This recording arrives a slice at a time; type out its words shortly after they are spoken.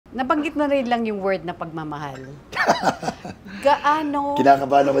Nabanggit mo rin lang yung word na pagmamahal. Gaano...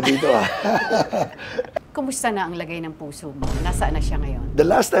 Kinakabahan naman dito Kumusta na ang lagay ng puso mo? Nasaan na siya ngayon? The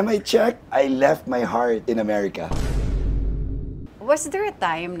last time I checked, I left my heart in America. Was there a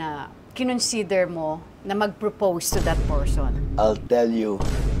time na kinonsider mo na mag-propose to that person? I'll tell you,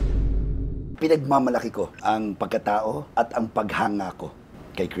 pinagmamalaki ko ang pagkatao at ang paghanga ko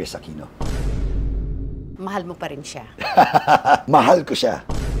kay Chris Aquino. Mahal mo pa rin siya? Mahal ko siya.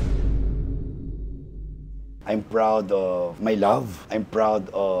 I'm proud of my love. I'm proud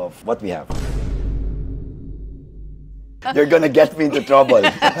of what we have. You're gonna get me into trouble.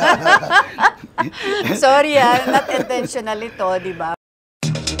 Sorry not intentional ito, di ba?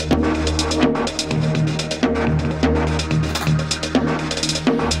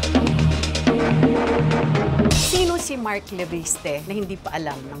 Sino si Mark Leviste na hindi pa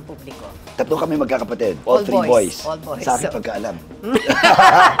alam ng publiko? Tatlo kami magkakapatid. All three boys. All boys. Sa akin pagkaalam.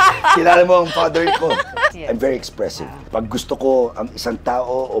 Kilala mo ang father ko. I'm very expressive. Pag gusto ko ang isang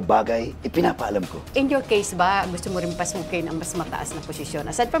tao o bagay, ipinapaalam ko. In your case ba, gusto mo rin pasukin ang mas mataas na posisyon?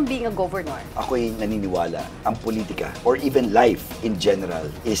 Aside from being a governor? Ako'y naniniwala, ang politika, or even life in general,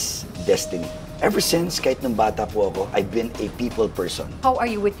 is destiny. Ever since, kahit nung bata po ako, I've been a people person. How are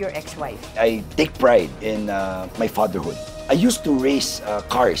you with your ex-wife? I take pride in my fatherhood. I used to race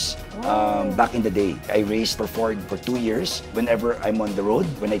cars back in the day. I raced for Ford for 2 years. Whenever I'm on the road,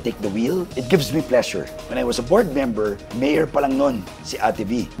 when I take the wheel, it gives me pleasure. When I was a board member, mayor pa lang nun, si Ate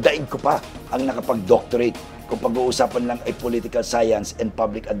V. Daig ko pa ang nakapag-doctorate kung pag-uusapan lang ay political science and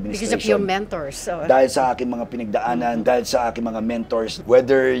public administration. Because of your mentors. So. Dahil sa aking mga pinagdaanan, dahil sa aking mga mentors,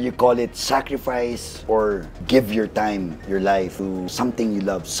 whether you call it sacrifice or give your time, your life to something you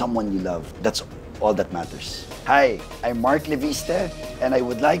love, someone you love, that's all that matters. Hi, I'm Mark Leviste, and I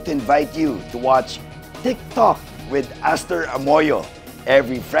would like to invite you to watch Tictalk with Aster Amoyo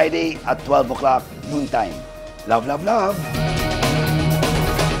every Friday at 12 o'clock noon time. Love, love, love!